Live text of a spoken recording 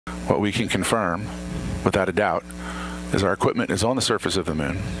what we can confirm without a doubt is our equipment is on the surface of the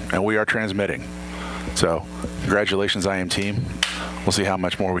moon, and we are transmitting. So congratulations, IM team. We'll see how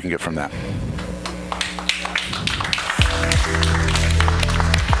much more we can get from that.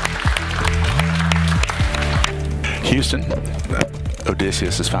 Houston,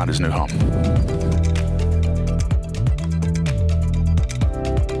 Odysseus has found his new home.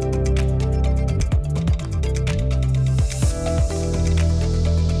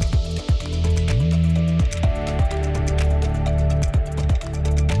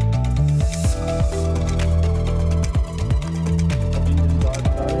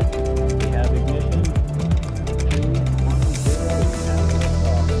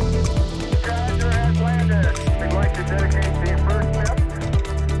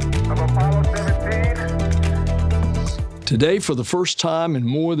 Today, for the first time in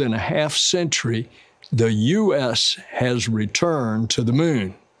more than a half century, the U.S. has returned to the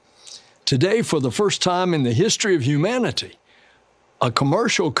moon. Today, for the first time in the history of humanity, a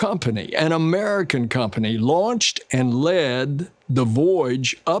commercial company, an American company, launched and led the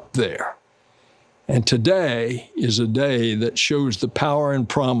voyage up there. And today is a day that shows the power and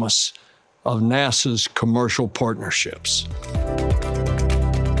promise of NASA's commercial partnerships.